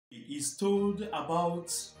is told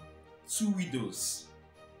about two widows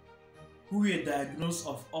who were diagnosed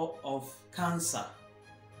of cancer.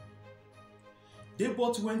 They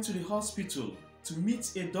both went to the hospital to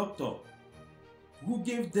meet a doctor who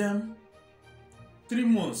gave them 3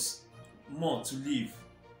 months more to live.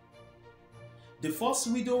 The first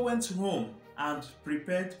widow went home and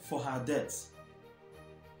prepared for her death.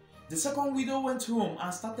 The second widow went home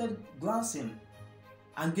and started glancing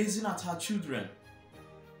and gazing at her children.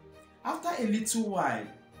 After a little while,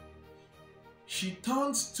 she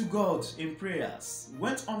turned to God in prayers,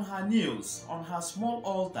 went on her knees on her small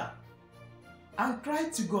altar, and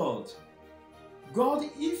cried to God, "God,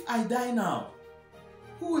 if I die now,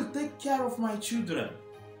 who will take care of my children?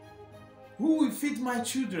 Who will feed my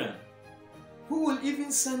children? Who will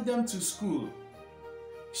even send them to school?"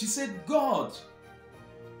 She said, "God,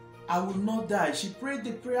 I will not die." She prayed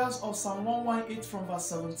the prayers of Psalm 118 from verse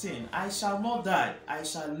 17. "I shall not die, I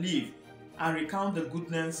shall live and recount the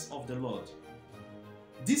goodness of the Lord."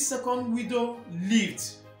 This second widow lived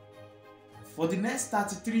for the next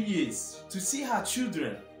 33 years to see her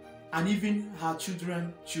children and even her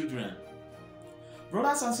children's children.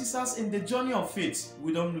 Brothers and sisters, in the journey of faith,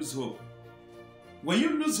 we don't lose hope. When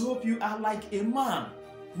you lose hope, you are like a man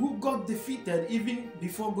who got defeated even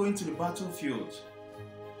before going to the battlefield.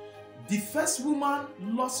 The first woman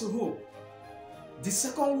lost hope. The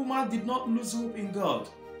second woman did not lose hope in God.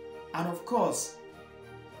 And of course,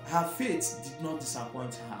 her faith did not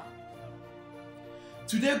disappoint her.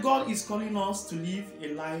 Today, God is calling us to live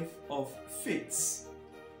a life of faith,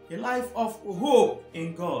 a life of hope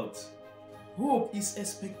in God. Hope is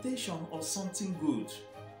expectation of something good.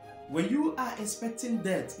 When you are expecting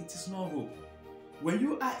death, it is not hope. When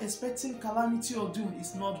you are expecting calamity or doom,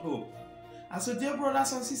 it's not hope. And so, dear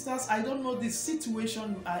brothers and sisters, I don't know the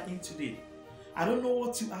situation you are in today. I don't know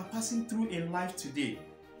what you are passing through in life today.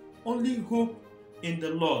 Only hope in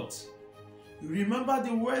the Lord. Remember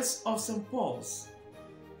the words of St. Paul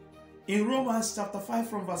in Romans chapter 5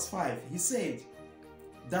 from verse 5. He said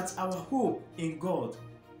that our hope in God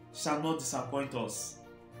shall not disappoint us.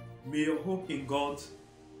 May your hope in God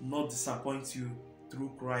not disappoint you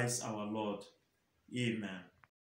through Christ our Lord. Amen.